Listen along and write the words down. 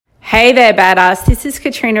Hey there, badass. This is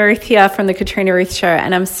Katrina Ruth here from The Katrina Ruth Show,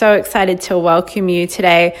 and I'm so excited to welcome you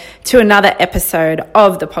today to another episode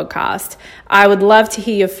of the podcast. I would love to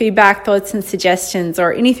hear your feedback, thoughts, and suggestions,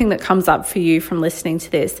 or anything that comes up for you from listening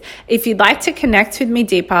to this. If you'd like to connect with me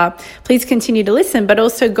deeper, please continue to listen, but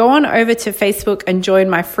also go on over to Facebook and join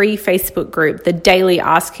my free Facebook group, the Daily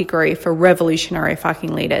Ask Hickory for Revolutionary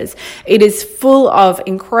Fucking Leaders. It is full of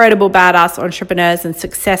incredible badass entrepreneurs and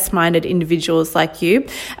success-minded individuals like you,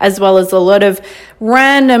 as well as a lot of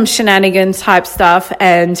random shenanigans type stuff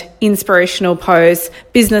and inspirational posts,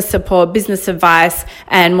 business support, business advice,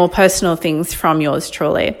 and more personal things from yours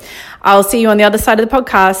truly. I'll see you on the other side of the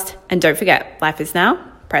podcast. And don't forget, life is now.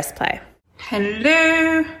 Press play.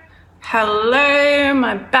 Hello,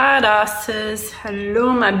 my badasses.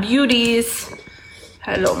 Hello, my beauties.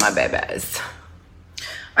 Hello, my babies.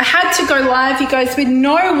 I had to go live, you guys, with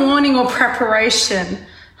no warning or preparation.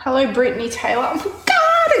 Hello, Brittany Taylor. Oh my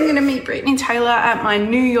God, I'm going to meet Brittany Taylor at my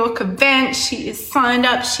New York event. She is signed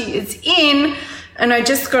up. She is in. And I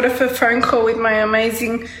just got off a phone call with my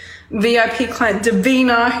amazing VIP client,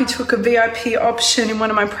 Davina, who took a VIP option in one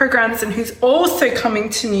of my programs and who's also coming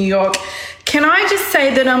to New York. Can I just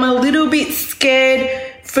say that I'm a little bit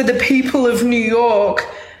scared for the people of New York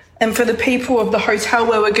and for the people of the hotel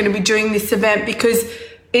where we're going to be doing this event, because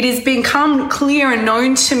it has become clear and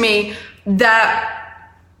known to me that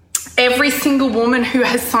every single woman who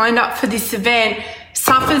has signed up for this event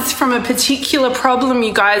suffers from a particular problem,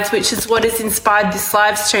 you guys, which is what has inspired this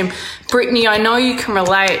live stream. Brittany, I know you can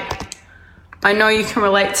relate. I know you can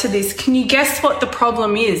relate to this. Can you guess what the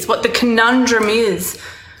problem is, what the conundrum is,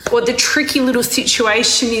 what the tricky little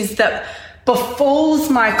situation is that befalls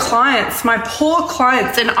my clients, my poor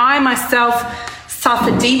clients, and I myself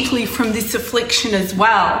suffer deeply from this affliction as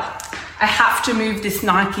well. I have to move this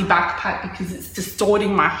Nike backpack because it's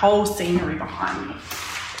distorting my whole scenery behind me.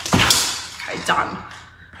 Okay, done.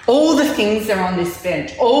 All the things are on this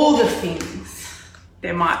bench. All the things.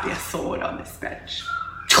 There might be a sword on this bench.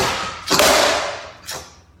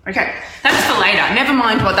 Okay, that's for later. Never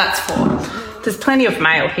mind what that's for. There's plenty of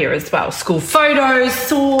mail here as well. School photos,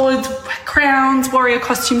 swords, crowns, warrior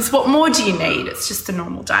costumes. What more do you need? It's just a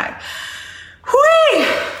normal day. Whee!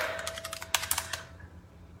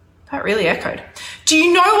 That really echoed. Do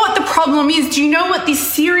you know what the problem is? Do you know what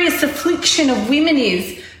this serious affliction of women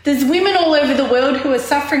is? There's women all over the world who are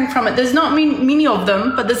suffering from it. There's not many of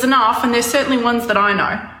them, but there's enough, and there's certainly ones that I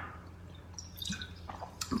know.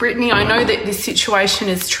 Brittany, I know that this situation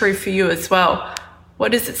is true for you as well.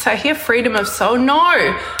 What does it say here? Freedom of soul?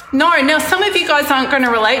 No. Now, some of you guys aren't going to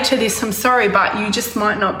relate to this. I'm sorry, but you just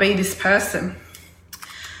might not be this person.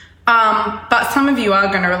 But some of you are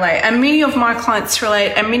going to relate, and many of my clients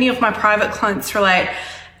relate, and many of my private clients relate.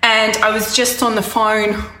 And I was just on the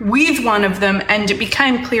phone with one of them, and it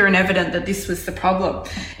became clear and evident that this was the problem.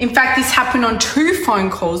 In fact, this happened on 2 phone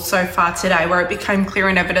calls so far today where it became clear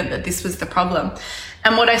and evident that this was the problem.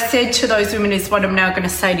 And what I said to those women is what I'm now going to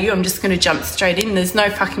say to you. I'm just going to jump straight in. There's no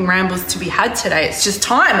fucking rambles to be had today. It's just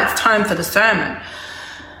time. It's time for the sermon.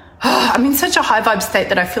 I'm in such a high vibe state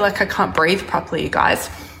that I feel like I can't breathe properly, you guys.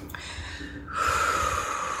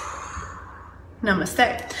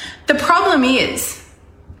 Namaste. The problem is,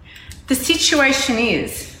 the situation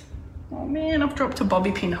is, oh man, I've dropped a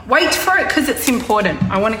bobby pin. Wait for it because it's important.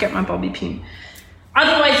 I want to get my bobby pin.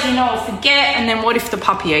 Otherwise, I'll forget, and then what if the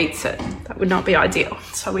puppy eats it? That would not be ideal.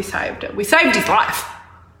 So we saved it. We saved his life.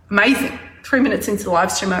 Amazing. 3 minutes into the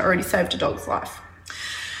live stream, I already saved a dog's life.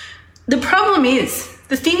 The problem is,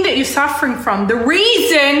 the thing that you're suffering from, the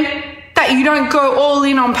reason that you don't go all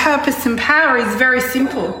in on purpose and power is very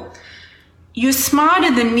simple. You're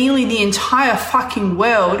smarter than nearly the entire fucking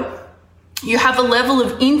world. You have a level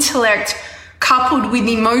of intellect coupled with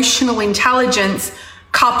emotional intelligence,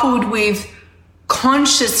 coupled with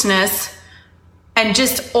consciousness, and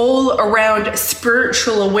just all around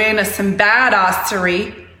spiritual awareness and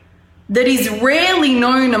badassery that is rarely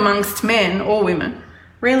known amongst men or women,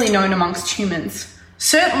 rarely known amongst humans,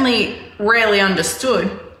 certainly rarely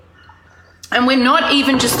understood. And we're not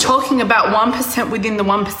even just talking about 1% within the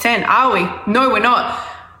 1%, are we? No, we're not.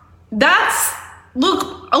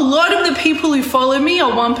 Look, a lot of the people who follow me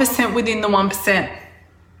are 1% within the 1%.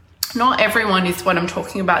 Not everyone is what I'm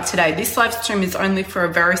talking about today. This live stream is only for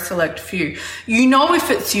a very select few. You know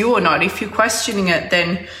if it's you or not. If you're questioning it,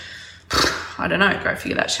 then I don't know, go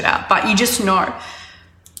figure that shit out. But you just know.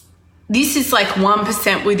 This is like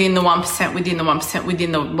 1% within the 1% within the 1%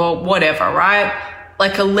 within the whatever, right?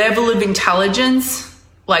 Like a level of intelligence,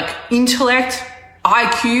 like intellect,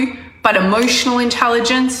 IQ, but emotional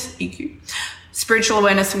intelligence, EQ, spiritual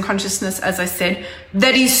awareness and consciousness, as I said,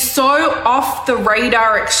 that is so off the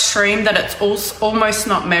radar extreme that it's almost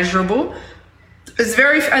not measurable. As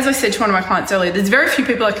I said to one of my clients earlier, there's very few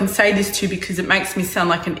people I can say this to because it makes me sound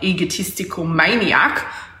like an egotistical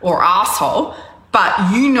maniac or asshole,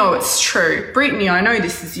 but you know it's true. Brittany, I know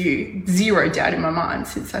this is you. Zero doubt in my mind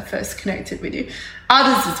since I first connected with you.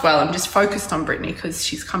 Others as well. I'm just focused on Brittany because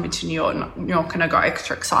she's coming to New York and I got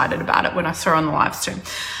extra excited about it when I saw her on the live stream.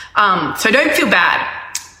 So don't feel bad.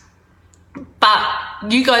 But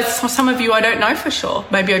you guys, some of you I don't know for sure.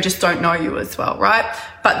 Maybe I just don't know you as well, right?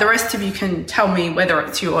 But the rest of you can tell me whether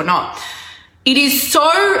it's you or not. It is so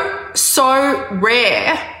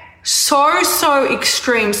rare, so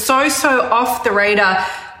extreme, so off the radar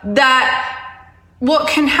that what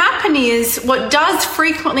can happen is, what does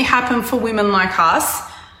frequently happen for women like us,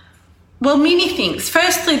 well, many things.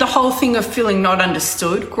 Firstly, the whole thing of feeling not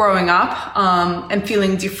understood growing up, and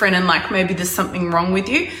feeling different and like maybe there's something wrong with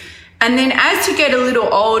you. And then as you get a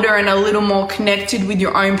little older and a little more connected with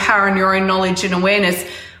your own power and your own knowledge and awareness,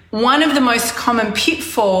 one of the most common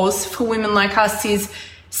pitfalls for women like us is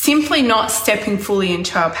simply not stepping fully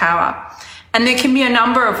into our power. And there can be a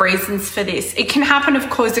number of reasons for this. It can happen, of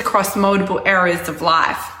course, across multiple areas of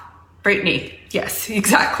life. Brittany, yes,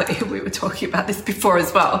 exactly. We were talking about this before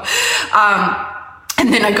as well.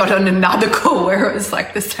 And then I got on another call where it was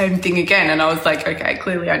like the same thing again. And I was like, okay,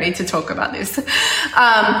 clearly I need to talk about this.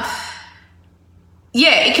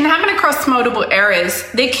 Yeah, it can happen across multiple areas.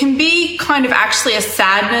 There can be kind of actually a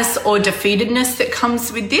sadness or defeatedness that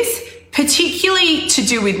comes with this, particularly to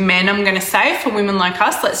do with men, I'm going to say, for women like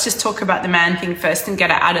us. Let's just talk about the man thing first and get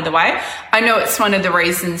it out of the way. I know it's one of the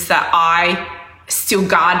reasons that I still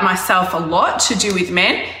guard myself a lot to do with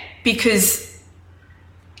men, because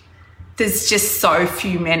there's just so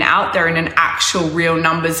few men out there in an actual real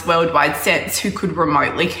numbers worldwide sense who could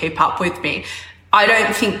remotely keep up with me. I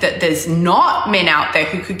don't think that there's not men out there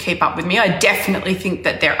who could keep up with me. I definitely think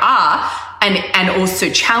that there are, and also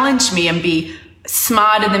challenge me and be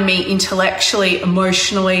smarter than me intellectually,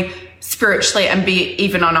 emotionally, spiritually, and be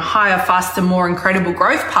even on a higher, faster, more incredible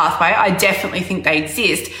growth pathway. I definitely think they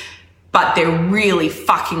exist, but they're really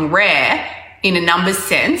fucking rare in a numbers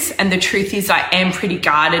sense. And the truth is I am pretty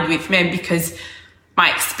guarded with men because my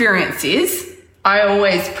experience is I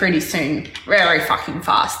always pretty soon, very fucking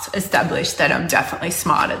fast, establish that I'm definitely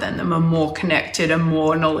smarter than them and more connected and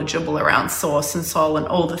more knowledgeable around source and soul and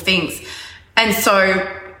all the things. And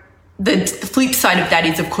so the flip side of that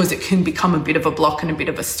is, of course, it can become a bit of a block and a bit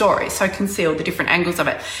of a story. So I can see all the different angles of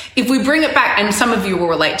it. If we bring it back, and some of you will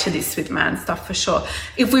relate to this with man stuff for sure.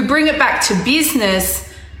 If we bring it back to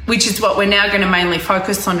business, which is what we're now going to mainly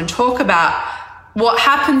focus on and talk about, what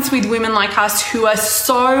happens with women like us who are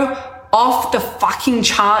so off the fucking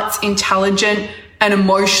charts intelligent and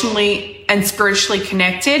emotionally and spiritually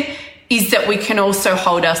connected is that we can also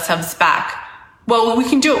hold ourselves back. Well, we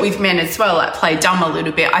can do it with men as well, like play dumb a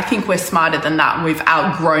little bit. I think we're smarter than that and we've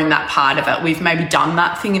outgrown that part of it. We've maybe done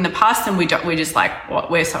that thing in the past and we're just like,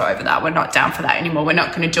 what? We're so over that. We're not down for that anymore. We're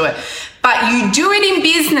not going to do it. But you do it in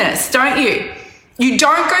business, don't you? You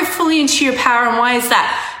don't go fully into your power. And why is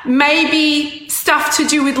that? Maybe stuff to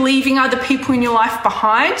do with leaving other people in your life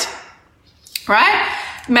behind, right?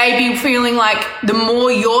 Maybe feeling like the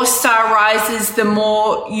more your star rises, the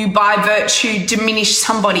more you by virtue diminish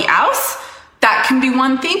somebody else. That can be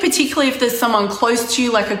one thing, particularly if there's someone close to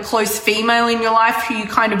you, like a close female in your life who you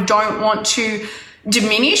kind of don't want to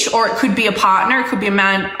diminish, or it could be a partner. It could be a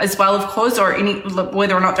man as well, of course, or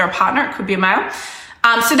whether or not they're a partner, it could be a male.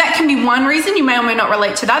 So that can be one reason. You may or may not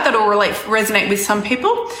relate to that. That'll resonate with some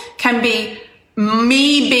people. Can be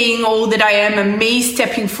me being all that I am and me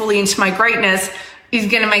stepping fully into my greatness is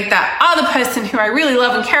going to make that other person who I really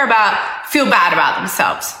love and care about feel bad about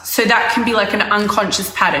themselves. So that can be like an unconscious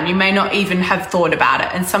pattern. You may not even have thought about it,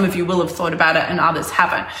 and some of you will have thought about it and others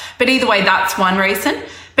haven't. But either way, that's one reason.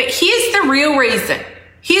 But here's the real reason.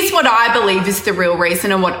 Here's what I believe is the real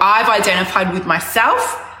reason and what I've identified with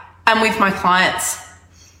myself and with my clients.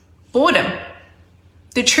 Boredom.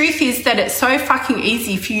 The truth is that it's so fucking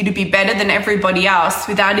easy for you to be better than everybody else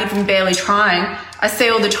without even barely trying. I say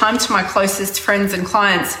all the time to my closest friends and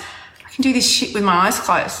clients, I can do this shit with my eyes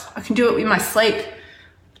closed. I can do it with my sleep.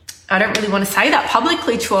 I don't really want to say that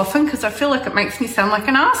publicly too often because I feel like it makes me sound like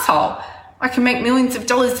an asshole. I can make millions of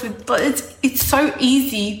dollars with, but it's so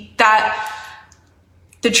easy that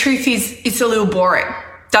the truth is it's a little boring.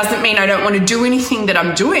 Doesn't mean I don't want to do anything that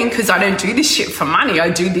I'm doing because I don't do this shit for money. I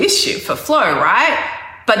do this shit for flow, right?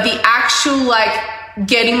 But the actual like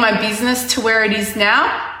getting my business to where it is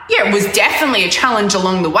now, yeah, it was definitely a challenge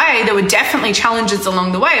along the way. There were definitely challenges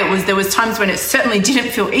along the way. There was times when it certainly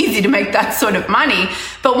didn't feel easy to make that sort of money.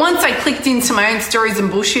 But once I clicked into my own stories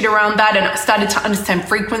and bullshit around that, and I started to understand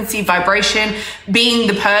frequency, vibration, being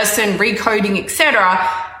the person, recoding, etc.,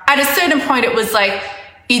 at a certain point it was like,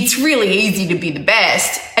 it's really easy to be the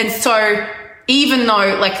best. And so even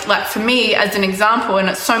though, like for me as an example,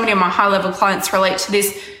 and so many of my high level clients relate to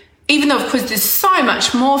this, even though of course there's so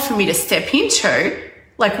much more for me to step into,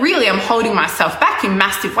 like really I'm holding myself back in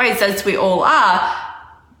massive ways, as we all are,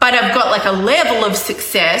 but I've got like a level of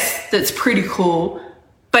success that's pretty cool,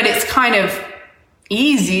 but it's kind of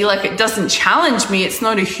easy. Like it doesn't challenge me. It's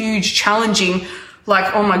not a huge challenging,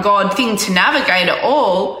 like, oh my God, thing to navigate at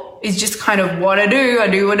all. It's just kind of what I do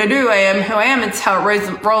what I do, I am who I am. It's how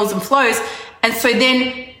it rolls and flows. And so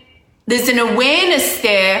then there's an awareness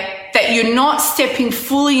there that you're not stepping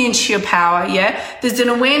fully into your power, yeah? There's an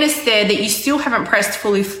awareness there that you still haven't pressed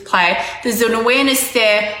fully play. There's an awareness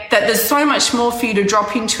there that there's so much more for you to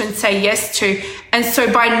drop into and say yes to. And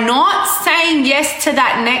so by not saying yes to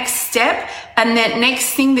that next step and that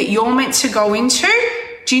next thing that you're meant to go into,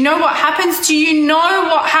 do you know what happens? Do you know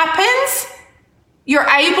what happens? You're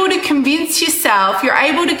able to convince yourself, you're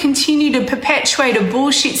able to continue to perpetuate a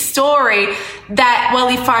bullshit story that, well,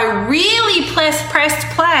 if I really pressed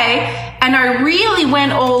play and I really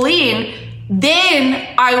went all in,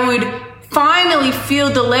 then I would finally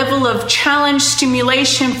feel the level of challenge,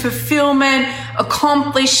 stimulation, fulfillment,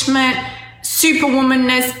 accomplishment,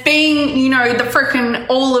 superwomanness, being, you know, the freaking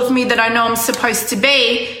all of me that I know I'm supposed to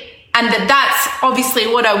be. And that's obviously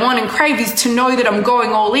what I want and crave, is to know that I'm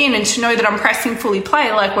going all in and to know that I'm pressing fully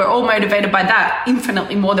play. Like we're all motivated by that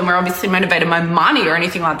infinitely more than we're obviously motivated by money or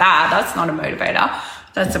anything like that. That's not a motivator.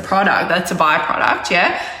 That's a product. That's a byproduct.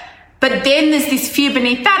 Yeah. But then there's this fear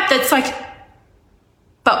beneath that that's like,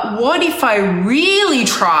 but what if I really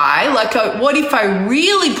try? Like, what if I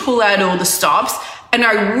really pull out all the stops and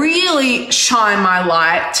I really shine my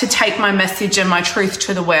light to take my message and my truth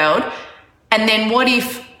to the world? And then what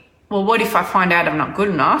if I find out I'm not good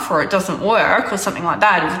enough or it doesn't work or something like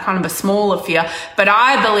that? It's kind of a smaller fear. But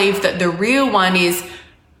I believe that the real one is,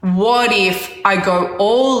 what if I go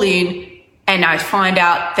all in and I find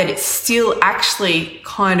out that it's still actually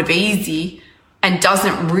kind of easy and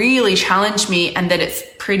doesn't really challenge me, and that it's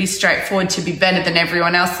pretty straightforward to be better than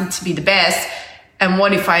everyone else and to be the best? And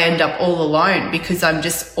what if I end up all alone because I'm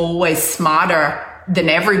just always smarter than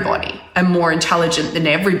everybody and more intelligent than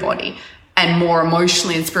everybody and more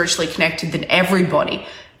emotionally and spiritually connected than everybody?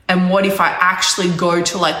 And what if I actually go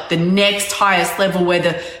to like the next highest level where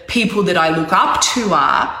the people that I look up to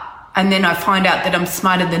are, and then I find out that I'm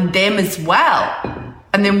smarter than them as well?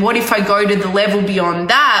 And then what if I go to the level beyond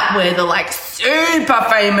that where the like super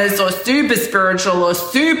famous or super spiritual or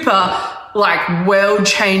super like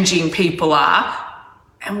world-changing people are?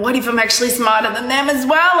 And what if I'm actually smarter than them as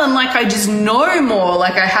well? And like, I just know more,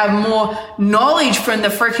 like I have more knowledge from the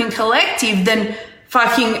freaking collective than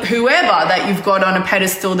fucking whoever that you've got on a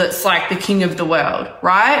pedestal that's like the king of the world,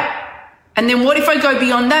 right? And then what if I go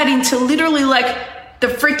beyond that into literally like the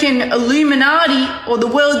freaking Illuminati or the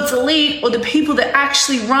world's elite or the people that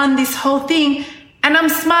actually run this whole thing, and I'm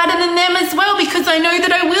smarter than them as well because I know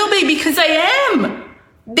that I will be, because I am.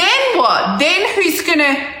 Then what? Then who's going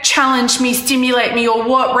to challenge me, stimulate me, or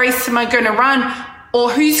what race am I going to run, or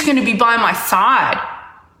who's going to be by my side?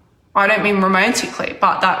 I don't mean romantically,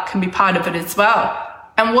 but that can be part of it as well.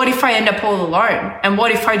 And what if I end up all alone? And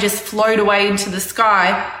what if I just float away into the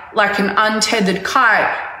sky like an untethered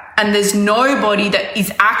kite, and there's nobody that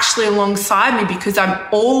is actually alongside me because I'm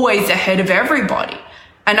always ahead of everybody?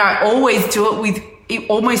 And I always do it with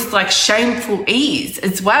almost like shameful ease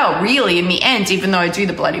as well, really, in the end, even though I do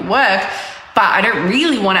the bloody work. But I don't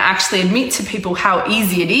really want to actually admit to people how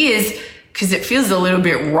easy it is because it feels a little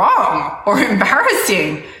bit wrong or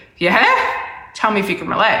embarrassing. Yeah? Tell me if you can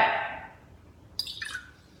relate.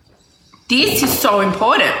 This is so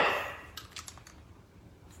important.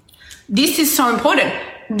 This is so important.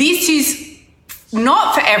 This is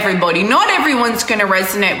not for everybody. Not everyone's going to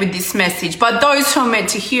resonate with this message, but those who are meant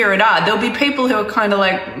to hear it are. There'll be people who are kind of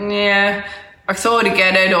like, yeah, I sort of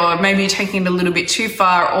get it, or maybe you're taking it a little bit too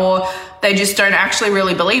far, or they just don't actually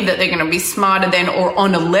really believe that they're going to be smarter than or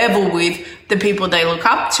on a level with the people they look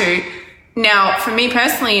up to. Now, for me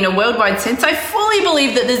personally, in a worldwide sense, I fully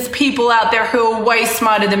believe that there's people out there who are way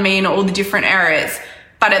smarter than me in all the different areas.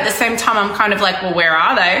 But at the same time, I'm kind of like, well, where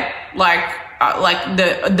are they? Like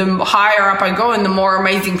the higher up I go and the more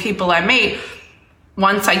amazing people I meet,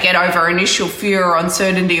 once I get over initial fear or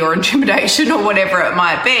uncertainty or intimidation or whatever it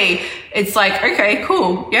might be, it's like, okay,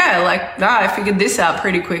 cool. Yeah, like, I figured this out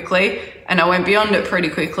pretty quickly and I went beyond it pretty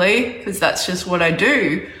quickly because that's just what I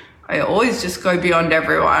do. I always just go beyond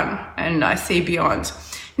everyone and I see beyond.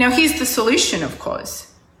 Now, here's the solution, of course.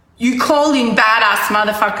 You call in badass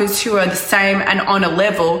motherfuckers who are the same and on a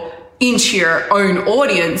level into your own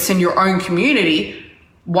audience and your own community.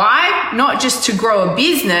 Why? Not just to grow a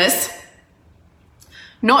business,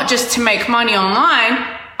 not just to make money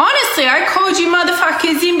online. Honestly, I called you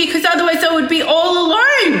motherfuckers in because otherwise I would be all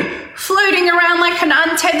alone, floating around like an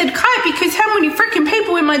untethered kite, because how many freaking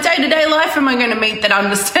people in my day-to-day life am I going to meet that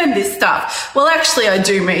understand this stuff? Well, actually, I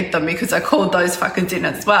do meet them because I called those fuckers in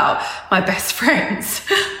as well, my best friends.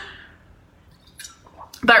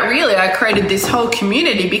 But really, I created this whole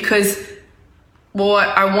community because, well,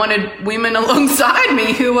 I wanted women alongside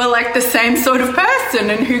me who were like the same sort of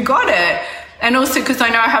person and who got it. And also because I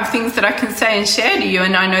know I have things that I can say and share to you,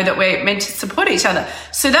 and I know that we're meant to support each other.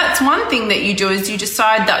 So that's one thing that you do, is you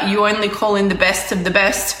decide that you only call in the best of the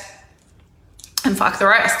best and fuck the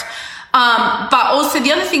rest. But also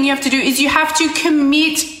the other thing you have to do is you have to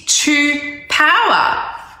commit to power.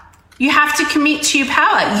 You have to commit to your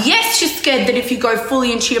power. Yes, you're scared that if you go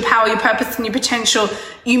fully into your power, your purpose, and your potential,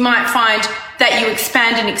 you might find that you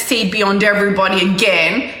expand and exceed beyond everybody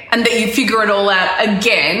again, and that you figure it all out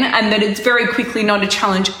again, and that it's very quickly not a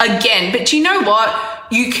challenge again. But do you know what?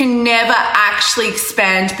 You can never actually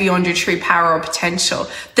expand beyond your true power or potential.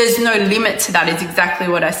 There's no limit to that, is exactly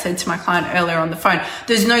what I said to my client earlier on the phone.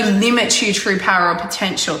 There's no limit to your true power or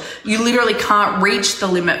potential. You literally can't reach the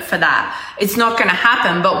limit for that. It's not going to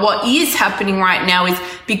happen. But what is happening right now is,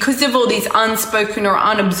 because of all these unspoken or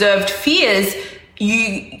unobserved fears,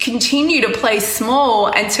 you continue to play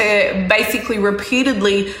small and to basically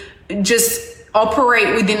repeatedly just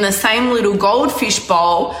operate within the same little goldfish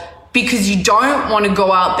bowl, because you don't want to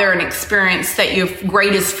go out there and experience that your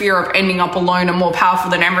greatest fear of ending up alone and more powerful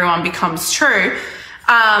than everyone becomes true.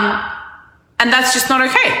 And that's just not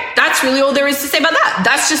okay. That's really all there is to say about that.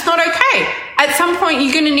 That's just not okay. At some point,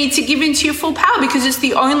 you're going to need to give into your full power, because it's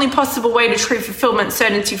the only possible way to true fulfillment,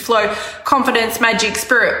 certainty, flow, confidence, magic,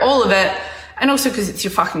 spirit, all of it. And also because it's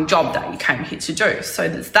your fucking job that you came here to do. So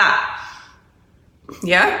there's that.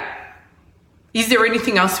 Yeah? Is there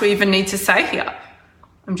anything else we even need to say here?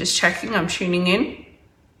 I'm just checking. I'm tuning in.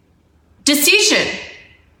 Decision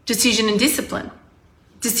and discipline.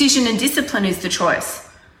 Decision and discipline is the choice.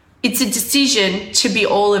 It's a decision to be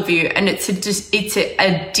all of you, and it's a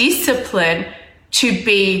discipline to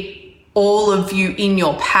be all of you in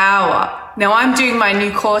your power. Now, I'm doing my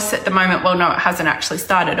new course at the moment. Well, no, it hasn't actually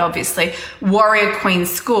started, obviously. Warrior Queen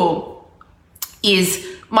School is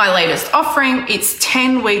my latest offering. It's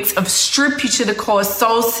 10 weeks of strip you to the core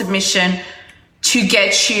soul submission to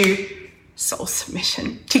get you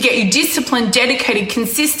disciplined, dedicated,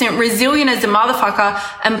 consistent, resilient as a motherfucker,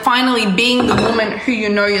 and finally being the woman who you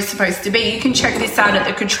know you're supposed to be. You can check this out at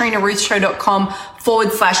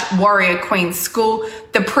thekatrinaruthshow.com/Warrior Queen School.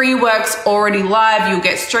 The pre-work's already live. You'll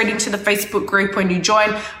get straight into the Facebook group when you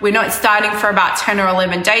join. We're not starting for about 10 or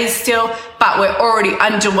 11 days still, but we're already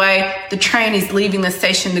underway. The train is leaving the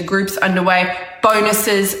station. The group's underway.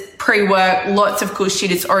 Bonuses, pre-work, lots of cool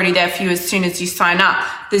shit is already there for you as soon as you sign up.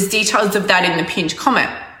 There's details of that in the pinned comment.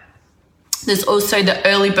 There's also the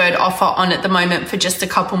early bird offer on at the moment for just a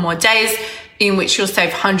couple more days, in which you'll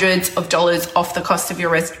save hundreds of dollars off the cost of your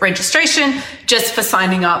registration just for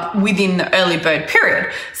signing up within the early bird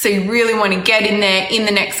period. So you really want to get in there in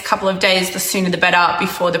the next couple of days, the sooner the better,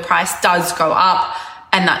 before the price does go up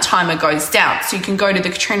and that timer goes down. So you can go to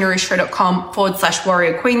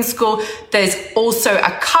thekatrinaruthshow.com/Warrior Queen School. There's also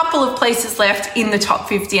a couple of places left in the top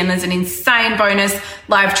 50, and there's an insane bonus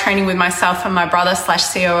live training with myself and my brother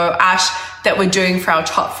 /COO Ash that we're doing for our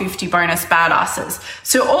top 50 bonus badasses.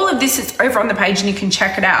 So all of this is over on the page and you can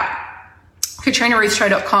check it out.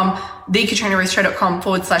 KatrinaRuthShow.com,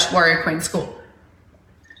 thekatrinaruthshow.com/Warrior Queen School.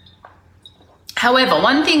 However,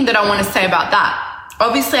 one thing that I want to say about that,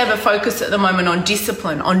 obviously I have a focus at the moment on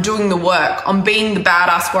discipline, on doing the work, on being the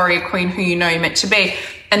badass warrior queen who you know you're meant to be.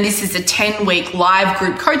 And this is a 10-week live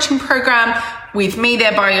group coaching program with me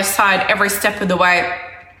there by your side every step of the way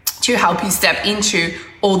to help you step into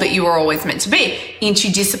all that you are always meant to be, into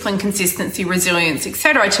discipline, consistency, resilience,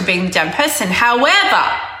 etc., to being the damn person. However,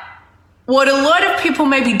 what a lot of people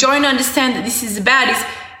maybe don't understand that this is about is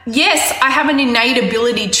yes, I have an innate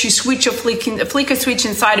ability to switch or flick a switch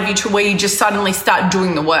inside of you to where you just suddenly start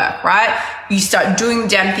doing the work, right? You start doing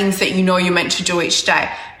damn things that you know you're meant to do each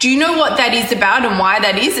day. Do you know what that is about and why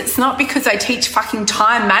that is? It's not because I teach fucking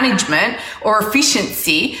time management or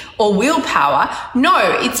efficiency or willpower. No,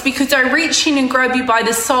 it's because I reach in and grab you by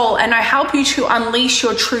the soul and I help you to unleash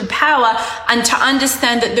your true power and to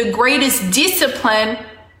understand that the greatest discipline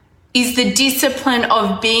is the discipline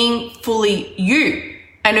of being fully you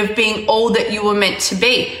and of being all that you were meant to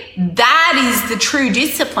be. That is the true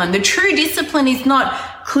discipline. The true discipline is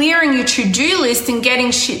not clearing your to-do list and getting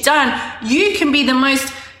shit done. You can be the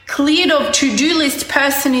most cleared of to-do list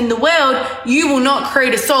person in the world. You will not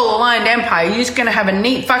create a soul-aligned empire. You're just going to have a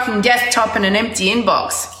neat fucking desktop and an empty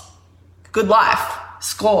inbox. Good life.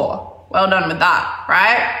 Score. Well done with that,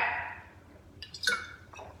 right?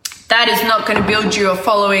 That is not going to build you a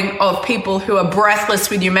following of people who are breathless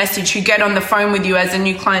with your message, who get on the phone with you as a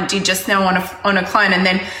new client did just now on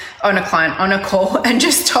a call and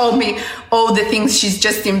just told me all the things she's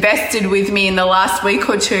just invested with me in the last week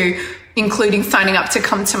or two, including signing up to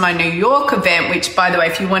come to my New York event, which, by the way,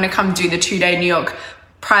 if you want to come do the 2-day New York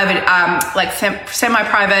private,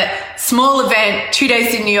 semi-private, small event, 2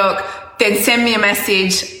 days in New York, then send me a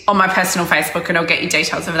message on my personal Facebook and I'll get you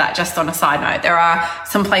details of that. Just on a side note, there are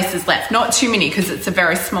some places left, not too many because it's a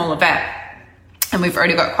very small event. And we've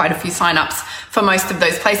already got quite a few signups for most of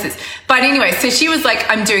those places. But anyway, so she was like,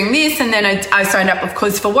 I'm doing this. And then I signed up, of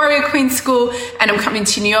course, for Warrior Queen School and I'm coming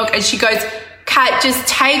to New York. And she goes, Kat, just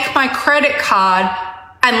take my credit card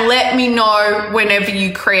and let me know whenever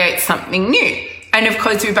you create something new. And of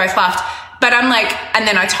course, we both laughed. But I'm like, and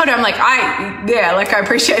then I told her, I'm like, I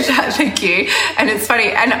appreciate that. Thank you. And it's funny.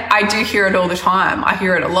 And I do hear it all the time. I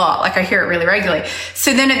hear it a lot. Like I hear it really regularly.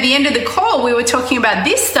 So then at the end of the call, we were talking about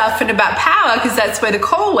this stuff and about power because that's where the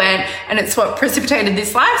call went. And it's what precipitated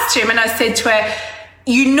this live stream. And I said to her,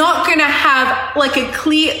 you're not going to have like you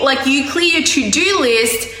clear your to-do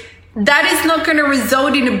list. That is not going to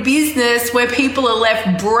result in a business where people are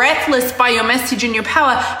left breathless by your message and your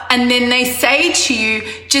power. And then they say to you,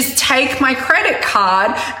 just take my credit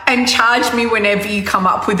card and charge me whenever you come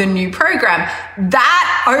up with a new program.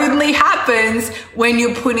 That only happens when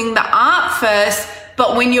you're putting the art first,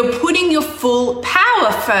 but when you're putting your full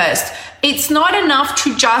power first. It's not enough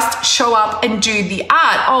to just show up and do the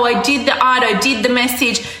art. Oh, I did the art. I did the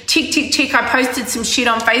message. Tick, tick, tick. I posted some shit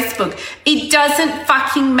on Facebook. It doesn't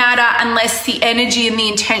fucking matter unless the energy and the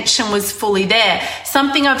intention was fully there.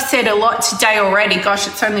 Something I've said a lot today already. Gosh,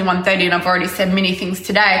 it's only 1:30 and I've already said many things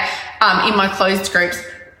today in my closed groups.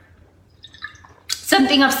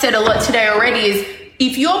 Something I've said a lot today already is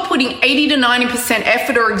if you're putting 80 to 90%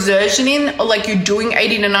 effort or exertion in, or like you're doing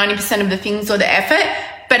 80 to 90% of the things or the effort,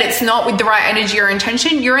 but it's not with the right energy or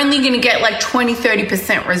intention, you're only going to get like 20,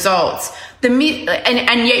 30% results. And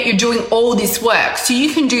yet you're doing all this work. So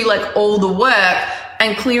you can do like all the work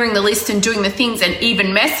and clearing the list and doing the things and even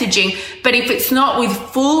messaging. But if it's not with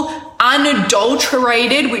full,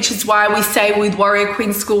 unadulterated, which is why we say with Warrior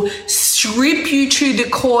Queen School, strip you to the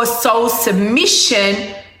core soul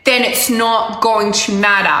submission, then it's not going to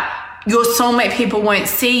matter. Your soulmate people won't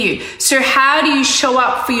see you. So how do you show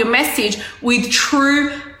up for your message with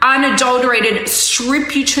true, unadulterated,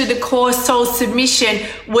 strip you to the core soul submission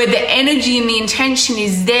where the energy and the intention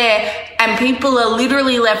is there and people are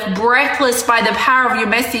literally left breathless by the power of your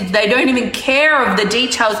message. They don't even care of the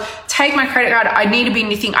details. Take my credit card. I need to be in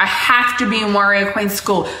the thing. I have to be in Warrior Queen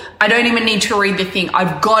School. I don't even need to read the thing.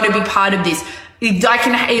 I've got to be part of this. If I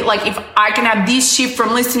can have this shift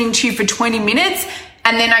from listening to you for 20 minutes,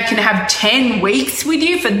 and then I can have 10 weeks with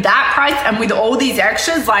you for that price and with all these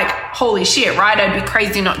extras, like, holy shit, right? I'd be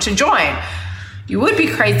crazy not to join. You would be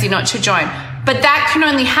crazy not to join. But that can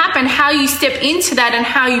only happen. How you step into that and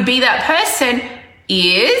how you be that person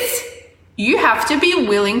is you have to be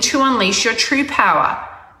willing to unleash your true power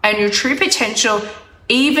and your true potential,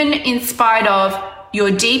 even in spite of your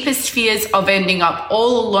deepest fears of ending up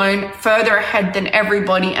all alone, further ahead than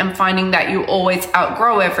everybody and finding that you always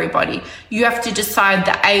outgrow everybody. You have to decide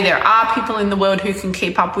that A, there are people in the world who can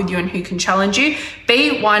keep up with you and who can challenge you.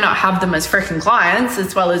 B, why not have them as freaking clients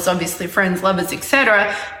as well as obviously friends, lovers,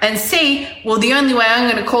 etc. And C, well, the only way I'm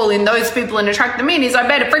going to call in those people and attract them in is I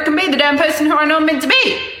better freaking be the damn person who I know I'm meant to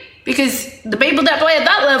be. Because the people that play at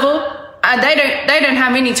that level, they don't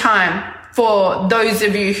have any time for those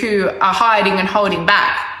of you who are hiding and holding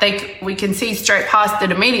back. We can see straight past it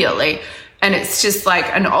immediately. And it's just like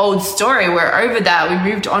an old story. We're over that. We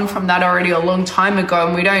moved on from that already a long time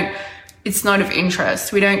ago and it's not of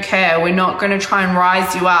interest. We don't care. We're not going to try and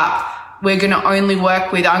rise you up I'm going to only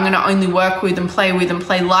work with and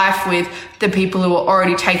play life with the people who are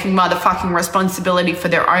already taking motherfucking responsibility for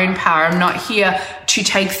their own power. I'm not here to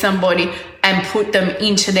take somebody and put them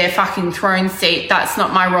into their fucking throne seat. That's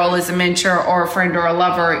not my role as a mentor or a friend or a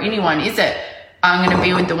lover or anyone, is it? I'm going to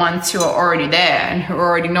be with the ones who are already there and who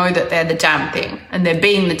already know that they're the damn thing and they're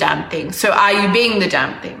being the damn thing. So are you being the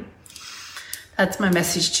damn thing? That's my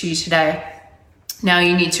message to you today. Now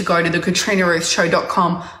you need to go to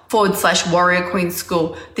thekatrinaruthshow.com/Warrior Queen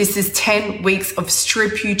School. This is 10 weeks of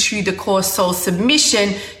strip you to the core soul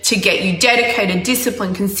submission to get you dedicated,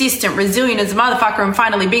 disciplined, consistent, resilient as a motherfucker, and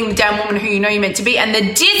finally being the damn woman who you know you're meant to be. And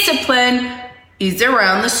the discipline is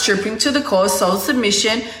around the stripping to the core soul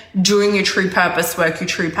submission, doing your true purpose work, your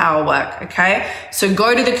true power work, okay? So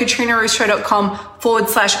go to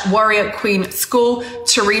thekatrinaruthshow.com/Warrior Queen School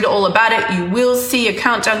to read all about it. You will see a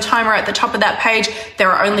countdown timer at the top of that page.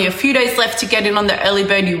 There are only a few days left to get in on the early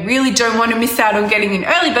bird. You really don't want to miss out on getting in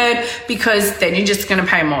early bird because then you're just going to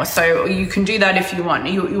pay more. So you can do that if you want.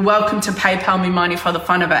 You're welcome to PayPal me money for the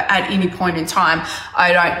fun of it at any point in time.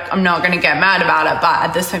 I'm not going to get mad about it, but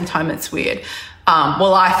at the same time, it's weird.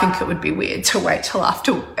 Well, I think it would be weird to wait till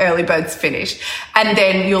after early bird's finished. And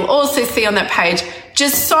then you'll also see on that page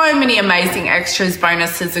just so many amazing extras,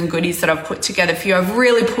 bonuses and goodies that I've put together for you. I've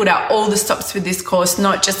really put out all the stops with this course,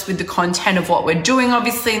 not just with the content of what we're doing,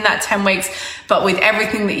 obviously, in that 10 weeks, but with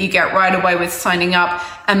everything that you get right away with signing up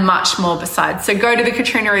and much more besides. So go to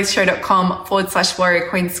thekatrinaruthshow.com/Warrior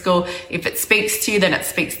Queen School. If it speaks to you, then it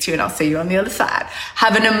speaks to you, and I'll see you on the other side.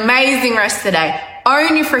 Have an amazing rest of the day.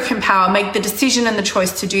 Own your freaking power. Make the decision and the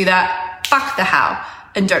choice to do that. Fuck the how.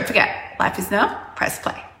 And don't forget, life is now. Press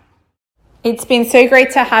play. It's been so great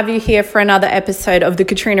to have you here for another episode of the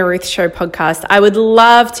Katrina Ruth Show podcast. I would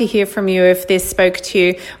love to hear from you if this spoke to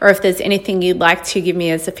you, or if there's anything you'd like to give me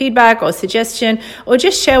as a feedback or suggestion, or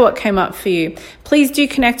just share what came up for you. Please do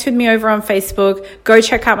connect with me over on Facebook. Go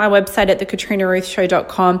check out my website at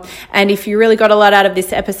thekatrinaruthshow.com. And if you really got a lot out of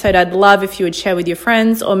this episode, I'd love if you would share with your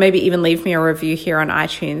friends or maybe even leave me a review here on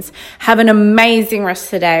iTunes. Have an amazing rest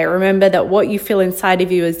of the day. Remember that what you feel inside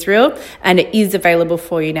of you is real and it is available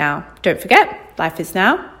for you now. Don't forget, life is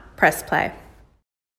now. Press play.